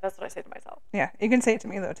 Like that's what I say to myself. Yeah. You can say it to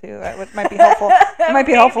me though too. Might be helpful. It might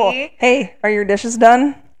be helpful. Hey, are your dishes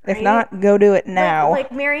done? Right? If not, go do it now.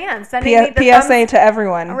 Like Marianne sending me the PSA to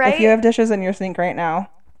everyone. Right? If you have dishes in your sink right now,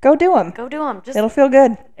 go do them. Go do them. It'll feel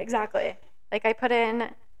good. Exactly. Like I put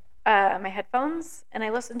in my headphones and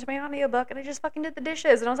I listened to my audiobook and I just fucking did the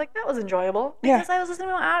dishes, and I was like, that was enjoyable because I was listening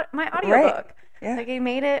to my audiobook. Right. Yeah. Like I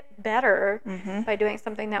made it better by doing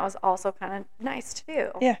something that was also kind of nice to do.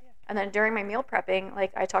 Yeah. And then during my meal prepping,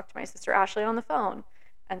 like I talked to my sister Ashley on the phone.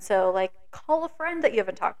 And so like call a friend that you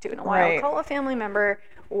haven't talked to in a while. Right. Call a family member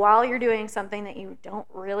while you're doing something that you don't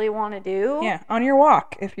really want to do. Yeah. On your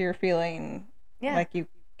walk if you're feeling like you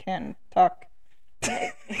can talk.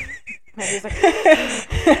 And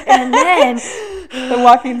then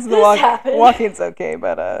walking's okay,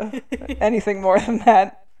 but anything more than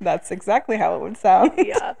that, that's exactly how it would sound.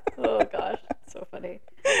 Yeah. Oh gosh, it's so funny.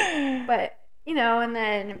 But you know, and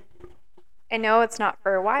then I know it's not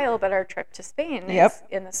for a while, but our trip to Spain is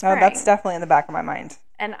in the spring. Oh, that's definitely in the back of my mind.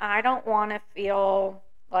 And I don't want to feel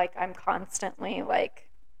like I'm constantly like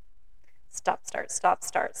stop, start, stop,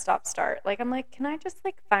 start, stop, start. Like, I'm like, can I just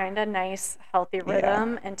like find a nice, healthy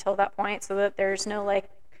rhythm until that point so that there's no like,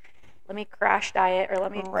 let me crash diet or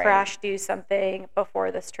let me crash do something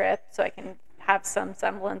before this trip so I can have some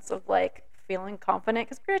semblance of like feeling confident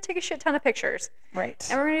because we're going to take a shit ton of pictures. Right.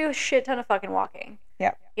 And we're going to do a shit ton of fucking walking.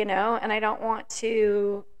 Yeah. You know, and I don't want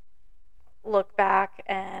to look back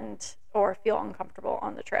or feel uncomfortable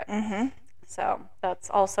on the trip. Mm-hmm. So that's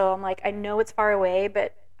also, I'm like, I know it's far away,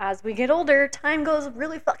 but as we get older, time goes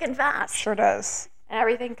really fucking fast. Sure does. And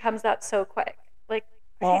everything comes out so quick. Like,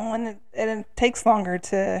 well, and it takes longer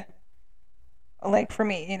to, like, for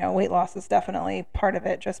me, you know, weight loss is definitely part of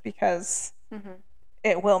it just because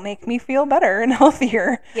it will make me feel better and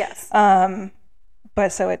healthier. Yes.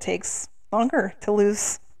 But so it takes longer to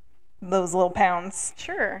lose those little pounds.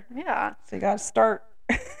 Sure. Yeah. So you got to start.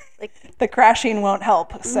 Like, the crashing won't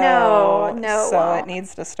help. So no. So it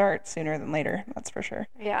needs to start sooner than later. That's for sure.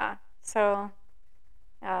 Yeah. So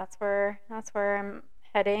yeah, that's where I'm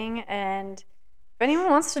heading. And if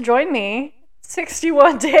anyone wants to join me,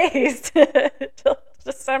 61 days till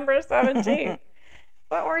December 17th.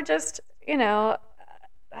 But we're just, you know,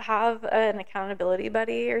 have an accountability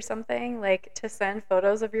buddy or something, like to send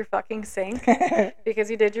photos of your fucking sink because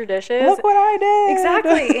you did your dishes. Look what I did.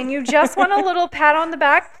 Exactly. And you just want a little pat on the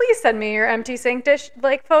back. Please send me your empty sink dish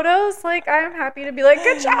like photos. Like, I'm happy to be like,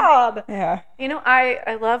 good job. Yeah. You know,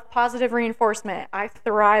 I love positive reinforcement. I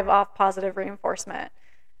thrive off positive reinforcement,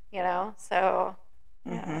 you know? So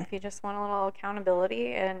yeah, if you just want a little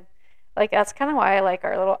accountability, and like, that's kind of why I like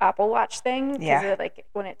our little Apple Watch thing. Because like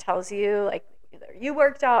when it tells you like, either you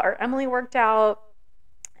worked out or Emily worked out,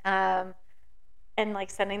 and like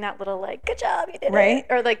sending that little like good job you did it,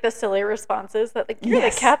 or like the silly responses that like you're the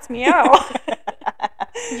cat's meow.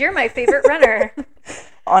 You're my favorite runner.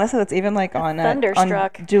 Honestly, that's even like on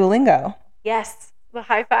Thunderstruck on Duolingo. Yes, the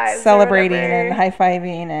high fives, celebrating and high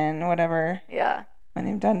fiving and whatever. Yeah, when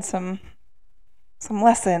you've done some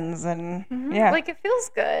lessons and like it feels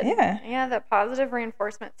good. Yeah, that positive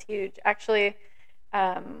reinforcement's huge. Actually,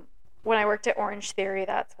 when I worked at Orange Theory,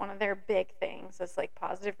 that's one of their big things is like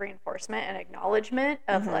positive reinforcement and acknowledgement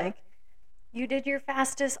of like, you did your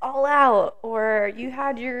fastest all out, or you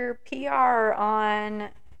had your PR on,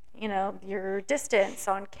 you know, your distance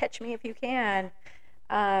on Catch Me If You Can,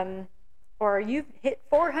 or you've hit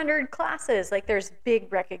 400 classes. Like, there's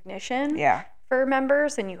big recognition for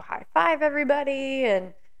members, and you high five everybody,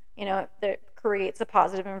 and, you know, that creates a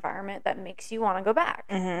positive environment that makes you want to go back,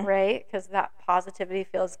 right? Because that positivity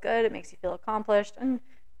feels good. It makes you feel accomplished. And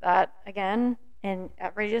that, again, in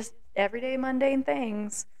everyday mundane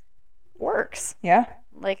things works. Yeah.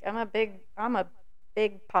 Like, I'm a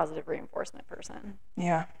big positive reinforcement person.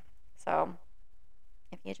 Yeah. So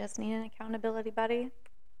if you just need an accountability buddy,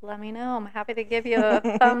 let me know. I'm happy to give you a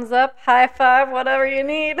thumbs up, high five, whatever you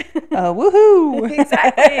need. Woohoo!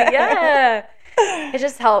 Exactly. Yeah. It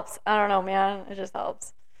just helps. I don't know, man. It just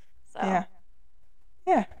helps. So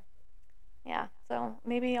yeah. So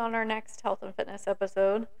maybe on our next health and fitness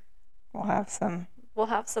episode, we'll have some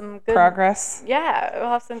good progress. Yeah, we'll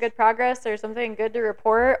have some good progress or something good to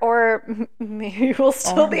report, or maybe we'll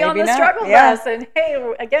still be on the struggle bus. And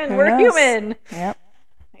hey, again, we're human. Yep.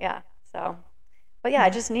 Yeah. So, but yeah, I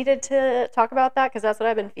just needed to talk about that because that's what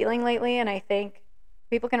I've been feeling lately, and I think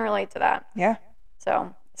people can relate to that. Yeah.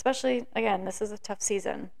 So, especially, again, this is a tough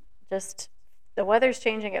season. Just the weather's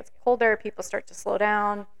changing, it's colder, people start to slow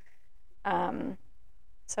down.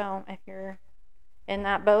 So if you're in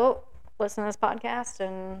that boat, listen to this podcast,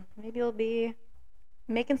 and maybe you'll be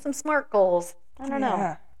making some SMART goals. I don't know.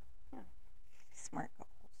 Yeah. SMART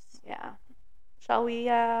goals. Yeah. Shall we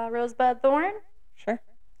Rosebud Thorn? Sure.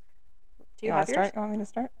 Do you want to start? You want me to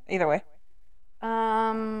start? Either way.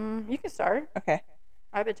 You can start. Okay.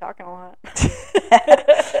 I've been talking a lot.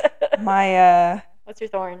 What's your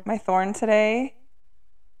thorn? My thorn today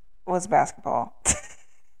was basketball.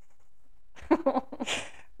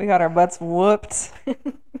 We got our butts whooped.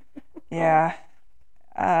 Yeah.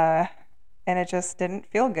 And it just didn't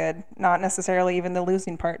feel good. Not necessarily even the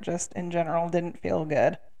losing part, just in general didn't feel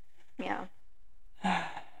good. Yeah.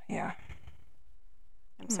 Yeah.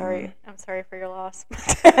 I'm sorry. I'm sorry for your loss.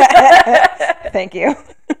 Thank you.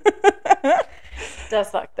 It does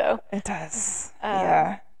suck, though. It does.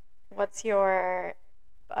 Yeah. What's your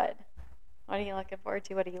bud? What are you looking forward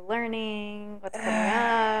to? What are you learning? What's coming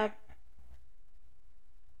up?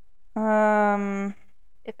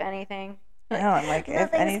 If anything. No, I'm like,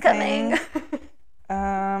 if anything.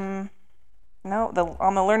 No,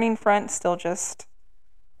 on the learning front, still just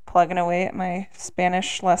plugging away at my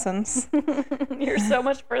Spanish lessons. You're so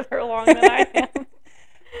much further along than I am.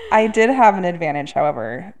 I did have an advantage,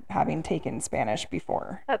 however, having taken Spanish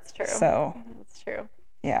before. That's true. So that's true.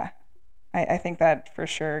 Yeah, I think that for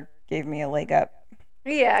sure gave me a leg up.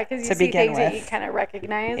 Yeah, because you see things that you kind of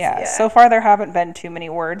recognize. Yeah, so far there haven't been too many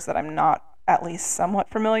words that I'm not at least somewhat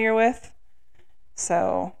familiar with.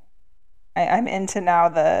 So I'm into now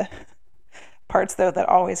the parts, though, that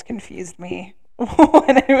always confused me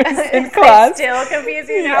when I was in class. They still confuse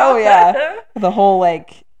you now? Oh, yeah. The whole,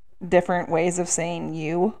 like, different ways of saying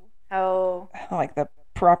you. Oh. Like the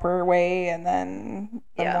proper way and then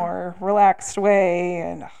the more relaxed way.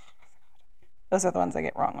 And those are the ones I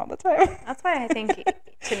get wrong all the time. That's why I think,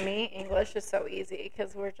 to me, English is so easy,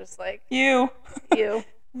 because we're just like... You.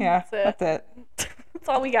 Yeah, that's it. That's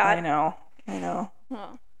all we got. I know.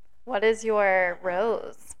 Oh. What is your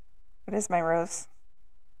rose? What is my rose?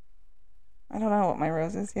 I don't know what my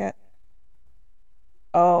rose is yet.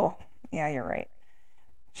 Oh, yeah, you're right.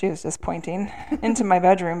 She was just pointing into my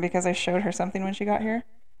bedroom because I showed her something when she got here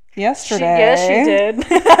yesterday. Yes, she did.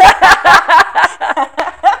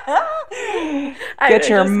 Get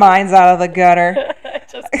your minds out of the gutter. I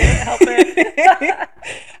just couldn't help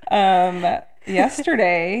it.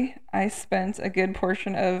 Yesterday, I spent a good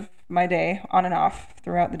portion of my day, on and off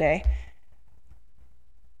throughout the day,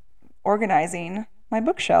 organizing my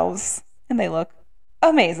bookshelves, and they look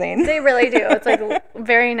amazing. They really do. It's like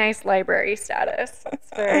very nice library status. It's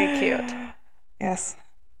very cute. Yes.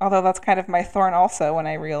 Although that's kind of my thorn also when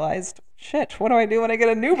I realized, shit, what do I do when I get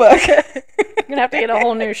a new book? You're going to have to get a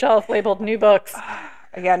whole new shelf labeled new books.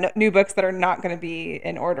 Yeah, new books that are not going to be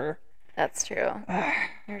in order. That's true.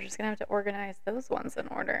 You're just going to have to organize those ones in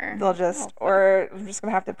order. Or I'm just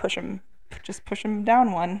going to have to push them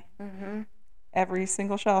down one. Mm-hmm. Every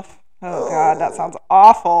single shelf. Oh, God, that sounds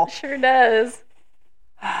awful. Sure does.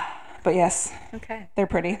 But yes. Okay. They're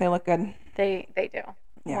pretty. They look good. They do.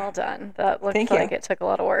 Yeah. Well done. That looked like it took a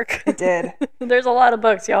lot of work. It did. There's a lot of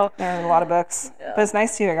books, y'all. There are a lot of books. Yeah. But it's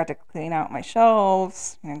nice, too. I got to clean out my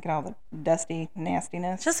shelves and get all the dusty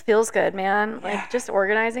nastiness. It just feels good, man. Yeah. Like, just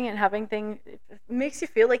organizing and having things, it makes you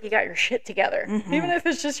feel like you got your shit together. Mm-hmm. Even if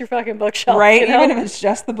it's just your fucking bookshelf. Right? You know? Even if it's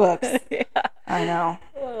just the books. Yeah. I know.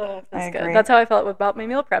 Oh, that's good. That's how I felt about my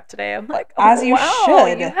meal prep today. I'm like, as you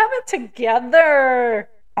should. You have it together.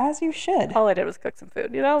 As you should. All I did was cook some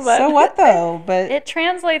food, you know? But so what, though? But it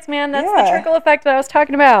translates, man. That's the trickle effect that I was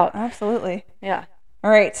talking about. Absolutely. Yeah. All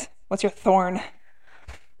right. What's your thorn?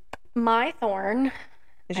 My thorn.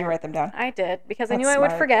 Did you write them down? I did, because I knew I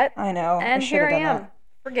would forget. I know. And here I am,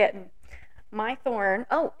 forgetting. My thorn,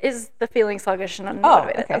 is the feeling sluggish and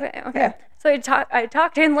unmotivated. Oh, okay. Yeah. So I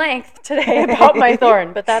talked in length today about my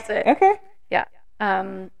thorn, but that's it. Okay. Yeah.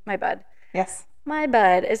 My bud. Yes. My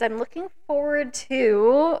bud is I'm looking forward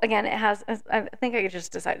to, again, I think I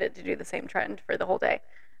just decided to do the same trend for the whole day.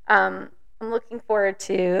 I'm looking forward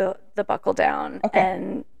to the buckle down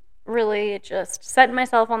and really just setting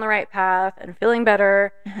myself on the right path and feeling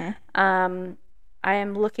better. Mm-hmm. I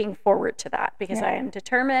am looking forward to that because I am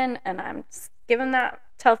determined and I'm giving that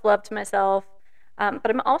tough love to myself. But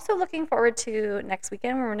I'm also looking forward to next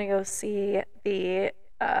weekend. We're going to go see the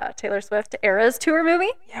Taylor Swift Eras Tour movie.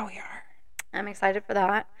 Yeah, we are. I'm excited for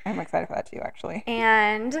that. I'm excited for that too, actually.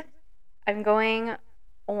 And I'm going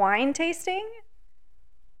wine tasting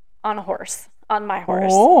on my horse.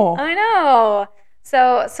 Oh. I know.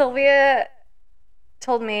 So Sylvia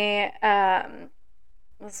told me,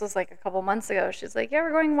 this was like a couple months ago. She's like, yeah,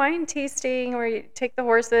 we're going wine tasting where you take the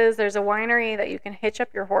horses. There's a winery that you can hitch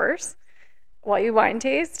up your horse while you wine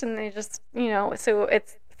taste. And they just, so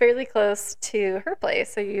it's fairly close to her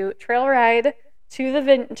place. So you trail ride to the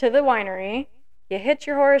winery, you hitch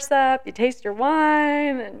your horse up, you taste your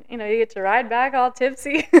wine, and you get to ride back all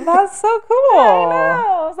tipsy. That's so cool. I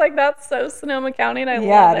know. I was like, that's so Sonoma County, and I love it.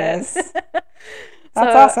 Yeah, it is.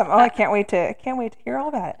 That's awesome. Oh, I can't wait to hear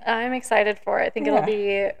all that. I'm excited for it. I think it'll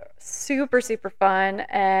be super, super fun,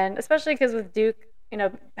 and especially because with Duke,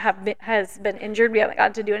 has been injured, we haven't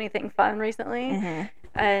gotten to do anything fun recently. Mm-hmm.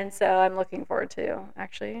 And so I'm looking forward to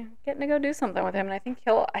actually getting to go do something with him. And I think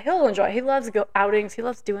he'll enjoy it. He loves outings. He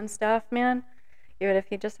loves doing stuff, man. Even if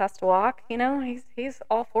he just has to walk, he's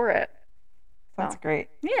all for it. That's great.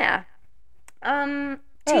 Yeah.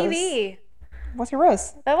 TV. What's your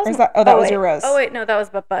rose? That was your rose. Oh wait, no, that was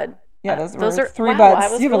Bud. Yeah, those are 3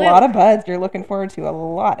 buds. You have a lot of buds. You're looking forward to a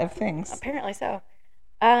lot of things. Apparently so.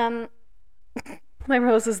 My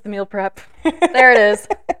rose is the meal prep. There it is.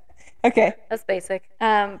 Okay. That's basic.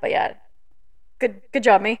 But yeah. Good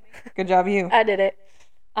job, me. Good job, you. I did it.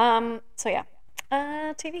 So yeah.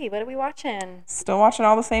 TV, what are we watching? Still watching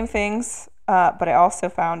all the same things. But I also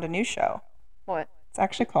found a new show. What? It's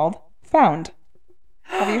actually called Found.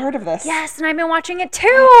 Have you heard of this? Yes, and I've been watching it too.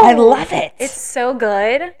 I love it. It's so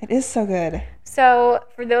good. It is so good. So,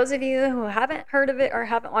 for those of you who haven't heard of it or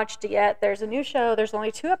haven't watched it yet, there's a new show. There's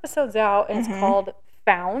only 2 episodes out, and it's called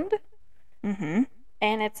Found. Mm-hmm.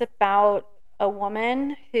 And it's about a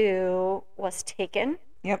woman who was taken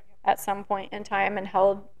Yep. at some point in time and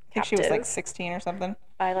held I think captive she was like 16 or something.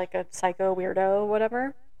 by like a psycho weirdo,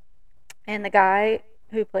 whatever. And the guy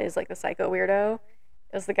who plays like the psycho weirdo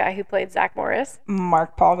is the guy who played Zach Morris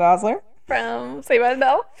Mark Paul Gosselaar. from Saved by the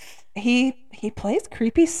Bell. He plays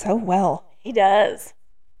creepy so well. He does.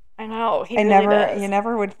 I know. He really does. You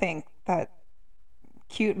never would think that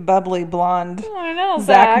cute, bubbly, blonde Oh, I know,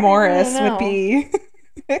 Zach Morris I know. would be.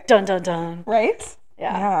 Dun dun dun. Right?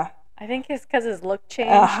 Yeah. Yeah. I think it's because his look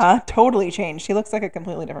changed. Totally changed. He looks like a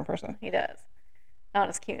completely different person. He does. Not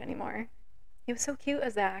as cute anymore. He was so cute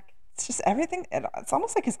as Zach. It's just everything. It's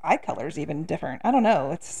almost like his eye color is even different. I don't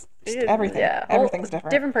know. It's just everything. Yeah. Everything's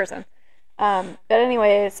different. Different person. But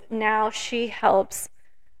anyways, now she helps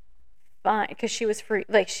find, because she was free,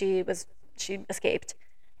 like she escaped,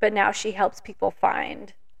 but now she helps people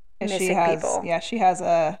find missing people. Yeah, she has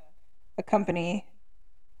a company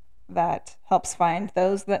that helps find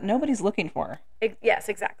those that nobody's looking for. Yes,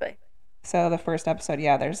 exactly. So the first episode,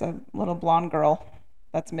 yeah, there's a little blonde girl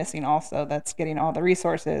that's missing also, that's getting all the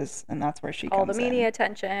resources, and that's where she comes in. All the media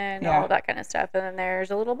attention, Yeah. all that kind of stuff. And then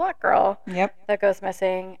there's a little black girl Yep. that goes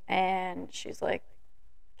missing, and she's like,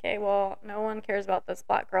 okay, well, no one cares about this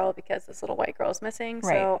black girl because this little white girl is missing,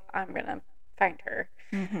 so I'm going to find her.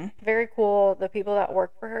 Mm-hmm. Very cool. The people that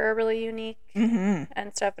work for her are really unique Mm-hmm.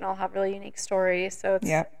 and stuff, and all have really unique stories. So it's,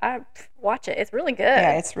 Yep. watch it. It's really good.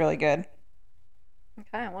 Yeah, it's really good.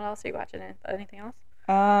 Okay, what else are you watching? Anything else?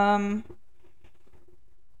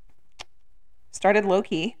 Started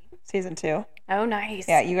Loki season 2. Oh, nice.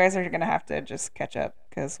 Yeah, you guys are gonna have to just catch up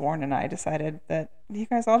because Warren and I decided that you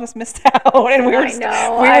guys all just missed out, and we were starting.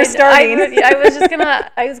 I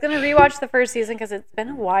was gonna rewatch the first season because it's been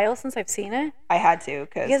a while since I've seen it. I had to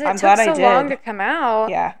because Because it I'm took glad I so did. long to come out.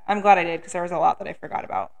 Yeah, I'm glad I did because there was a lot that I forgot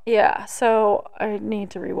about. Yeah, so I need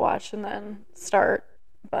to rewatch and then start.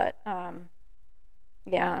 But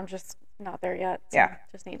yeah, I'm just not there yet. So Yeah.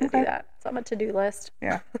 just need to Okay. do that. It's on my to-do list.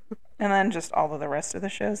 Yeah, and then just all of the rest of the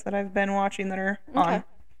shows that I've been watching that are on.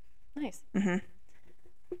 Nice. Mm-hmm.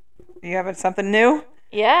 You have something new?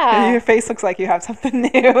 Yeah. Your face looks like you have something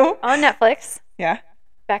new. On Netflix, Yeah,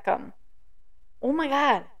 Beckham. Oh my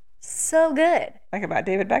God, so good. like about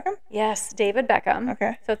David Beckham. Yes, David Beckham.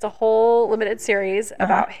 Okay. So it's a whole limited series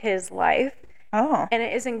about his life. Oh. And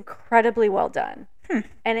it is incredibly well done.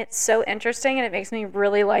 And it's so interesting, and it makes me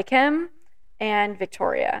really like him and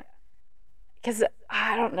Victoria. Because,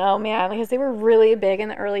 I don't know, man, because they were really big in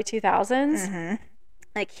the early 2000s. Mm-hmm.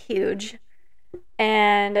 Like, huge.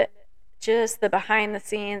 And just the behind the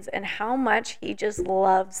scenes and how much he just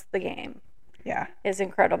loves the game Yeah. is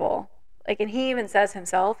incredible. Like, and he even says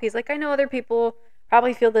himself, he's like, I know other people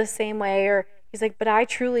probably feel the same way, or he's like, but I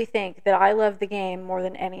truly think that I love the game more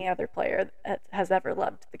than any other player that has ever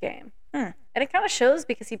loved the game. And it kind of shows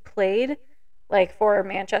because he played like for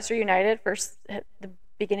Manchester United for the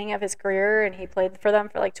beginning of his career, and he played for them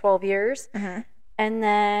for like 12 years. Mm-hmm. And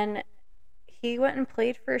then he went and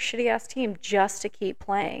played for a shitty ass team just to keep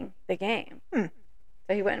playing the game. So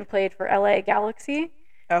he went and played for LA Galaxy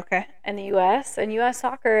Okay. in the US, and US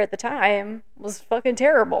soccer at the time was fucking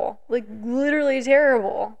terrible. Like literally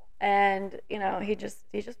terrible. And, you know, he just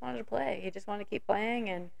wanted to play. He just wanted to keep playing,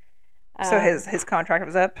 and So his contract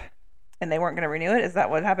was up and they weren't going to renew it? Is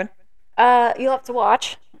that what happened? you'll have to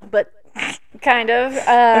watch, but kind of.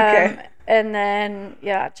 Okay. And then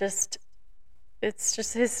yeah, it's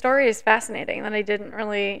just his story is fascinating that I didn't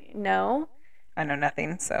really know. I know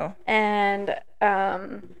nothing, so. And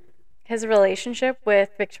his relationship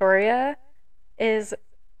with Victoria is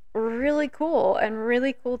really cool and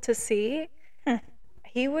really cool to see.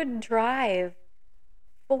 He would drive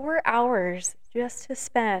 4 hours just to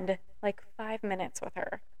spend like 5 minutes with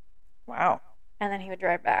her. Wow. And then he would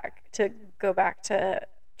drive back to go back to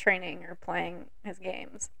training or playing his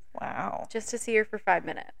games Wow. just to see her for 5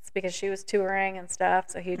 minutes because she was touring and stuff.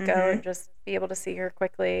 So he'd go and just be able to see her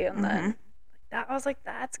quickly. And then I was like,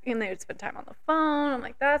 and they would spend time on the phone. I'm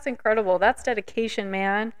like, that's incredible. That's dedication,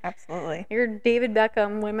 man. Absolutely. You're David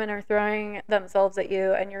Beckham. Women are throwing themselves at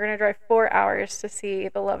you, and you're going to drive 4 hours to see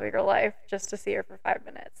the love of your life just to see her for 5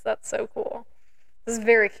 minutes. That's so cool. This is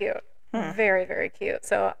very cute. Very, very cute.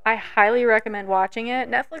 So I highly recommend watching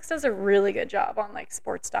it. Netflix does a really good job on like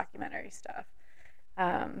sports documentary stuff.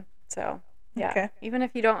 So yeah, Okay. even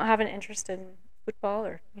if you don't have an interest in football,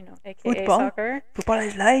 or AKA Football. soccer. Football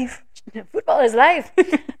is life. Football is life.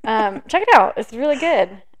 Check it out. It's really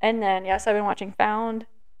good. And then yes, I've been watching Found.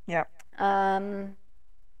 Yep. And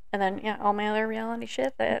then all my other reality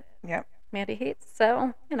shit that Mandy hates.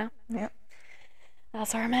 So Yep.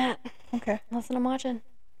 That's where I'm at. Okay. That's what I'm watching.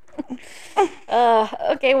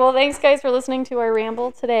 Okay, well, thanks guys for listening to our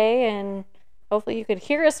ramble today, and hopefully you could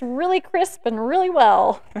hear us really crisp and really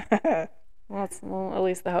well. That's at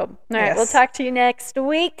least the hope. All right, we'll talk to you next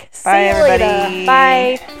week. Bye, See you everybody. later.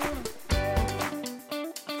 Bye.